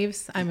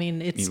airwaves.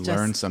 It's you just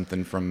learn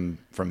something from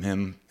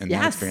him and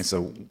that experience.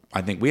 So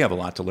I think we have a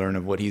lot to learn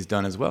of what he's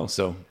done as well.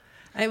 So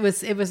it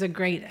was a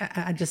great.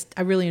 I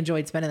really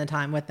enjoyed spending the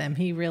time with him.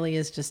 He really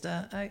is just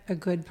a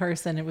good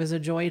person. It was a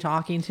joy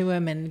talking to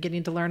him and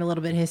getting to learn a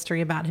little bit of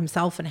history about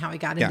himself and how he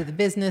got into the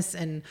business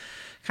and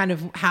kind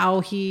of how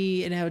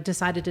he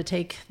decided to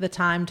take the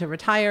time to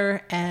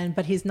retire.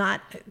 But he's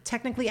not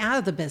technically out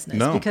of the business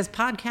because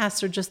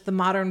podcasts are just the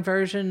modern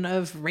version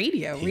of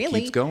radio. He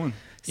really keeps going.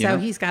 So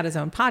he's got his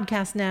own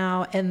podcast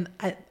now, and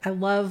I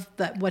love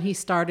that what he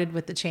started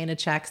with the Chain of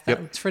Checks,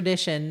 that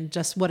tradition,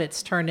 just what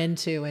it's turned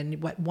into, and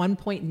what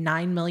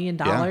 $1.9 million.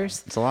 Yeah,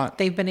 it's a lot.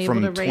 They've been able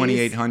to raise from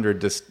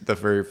 2,800 to the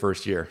very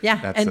first year.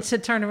 Yeah, to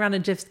turn around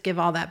and just give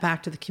all that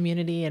back to the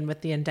community, and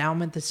with the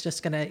endowment that's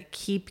just going to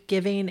keep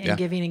giving and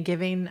giving and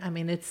giving.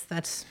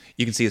 That's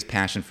you can see his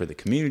passion for the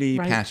community,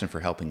 passion for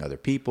helping other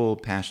people,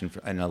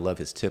 and I love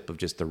his tip of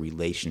just the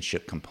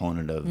relationship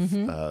component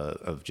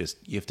of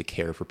just you have to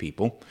care for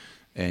people.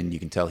 And you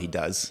can tell he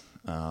does.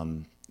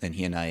 And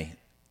he and I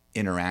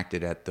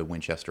interacted at the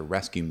Winchester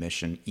Rescue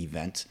Mission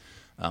event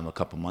a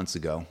couple months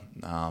ago,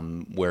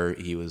 where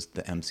he was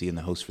the MC and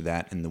the host for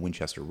that. And the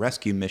Winchester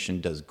Rescue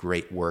Mission does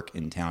great work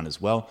in town as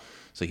well.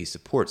 So he's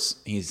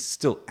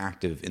still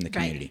active in the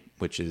community,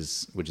 which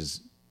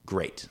is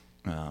great.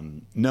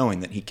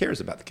 Knowing that he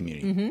cares about the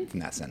community in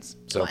that sense.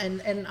 So,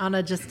 and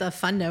on just a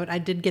fun note, I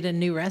did get a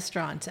new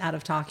restaurant out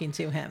of talking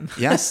to him.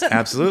 Yes,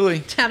 absolutely.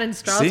 Down in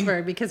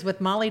Strasburg, because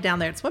with Molly down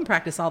there at swim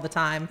practice all the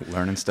time,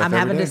 learning stuff. I'm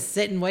having to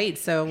sit and wait.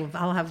 So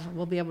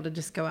we'll be able to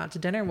just go out to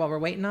dinner while we're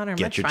waiting on her.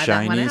 Get your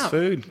Chinese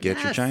food.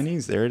 Get your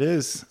Chinese. There it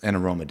is. And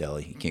Aroma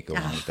Deli. You can't go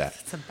wrong with that.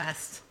 It's the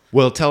best.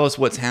 Well, tell us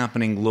what's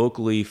happening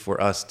locally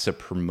for us to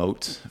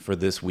promote for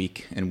this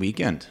week and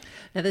weekend.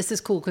 Now, this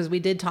is cool because we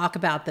did talk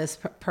about this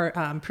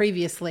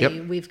previously.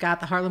 Yep. We've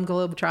got the Harlem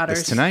Globetrotters.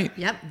 It's tonight.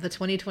 Yep, the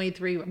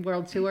 2023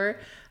 World Tour.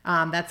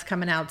 That's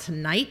coming out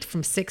tonight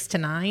from 6 to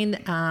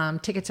 9.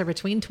 Tickets are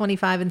between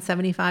 $25 and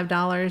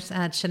 $75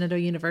 at Shenandoah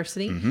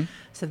University.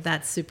 So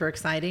that's super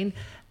exciting.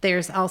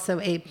 There's also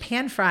a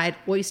pan-fried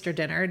oyster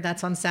dinner.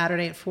 That's on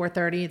Saturday at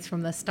 4:30. It's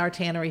from the Star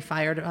Tannery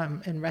Fire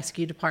and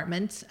Rescue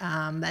Department.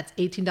 That's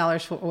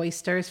 $18 for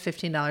oysters,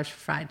 $15 for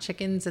fried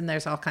chickens, and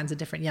there's all kinds of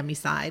different yummy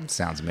sides.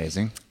 Sounds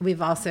amazing.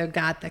 We've also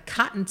got the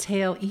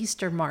Cottontail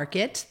Easter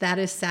Market. That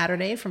is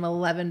Saturday from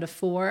 11 to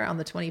 4 on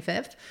the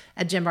 25th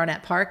at Jim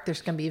Barnett Park.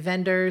 There's going to be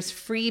vendors,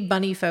 free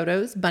bunny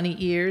photos, bunny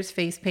ears,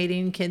 face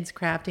painting, kids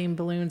crafting,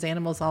 balloons,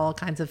 animals, all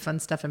kinds of fun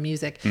stuff and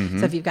music.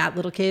 So if you've got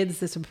little kids,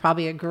 this would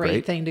probably be a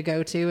great thing to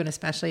go to, and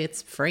especially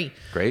it's free.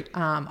 Great.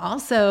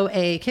 Also,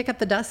 a Kick Up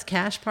the Dust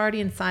cash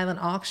party and silent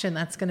auction.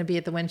 That's going to be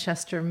at the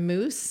Winchester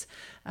Moose.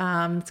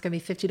 It's going to be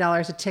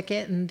 $50 a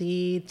ticket, and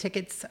the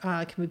tickets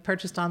can be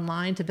purchased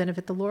online to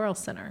benefit the Laurel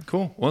Center.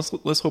 Cool. Well,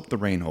 let's hope the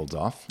rain holds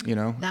off.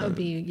 That would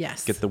be,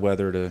 yes. Get the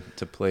weather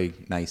to play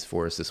nice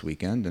for us this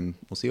weekend, and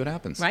we'll see what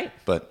happens. Right.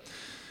 But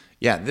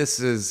yeah, this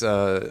is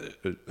a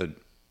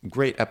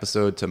great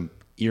episode to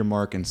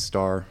earmark and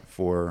star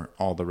for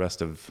all the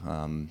rest of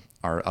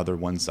our other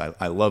ones.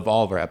 I love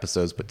all of our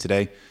episodes, but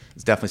today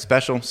is definitely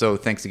special. So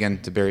thanks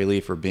again to Barry Lee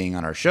for being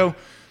on our show.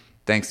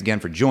 Thanks again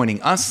for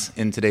joining us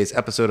in today's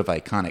episode of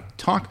Iconic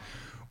Talk.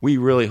 We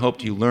really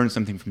hoped you learned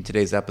something from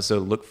today's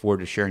episode. Look forward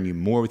to sharing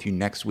more with you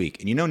next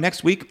week. And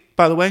next week,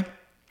 by the way,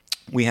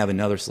 we have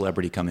another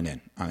celebrity coming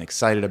in. I'm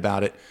excited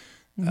about it.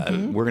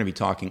 We're going to be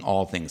talking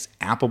all things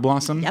Apple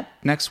Blossom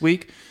next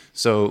week.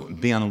 So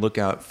be on the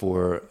lookout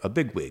for a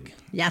bigwig.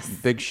 Yes.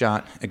 Big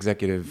shot,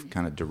 executive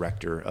kind of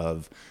director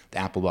of the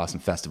Apple Blossom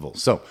Festival.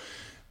 So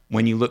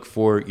when you look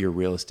for your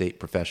real estate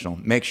professional,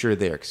 make sure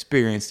they're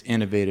experienced,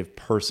 innovative,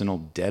 personal,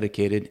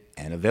 dedicated,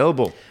 and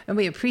available. And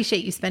we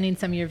appreciate you spending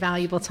some of your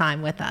valuable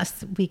time with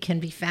us. We can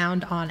be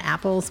found on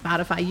Apple,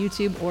 Spotify,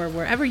 YouTube, or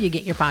wherever you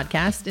get your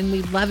podcast. And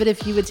we'd love it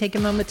if you would take a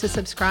moment to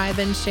subscribe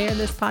and share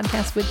this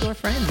podcast with your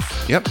friends.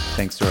 Yep.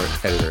 Thanks to our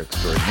editor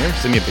extraordinaire,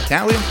 Simia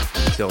Battaglia.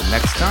 Until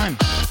next time,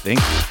 think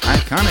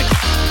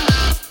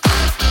iconic.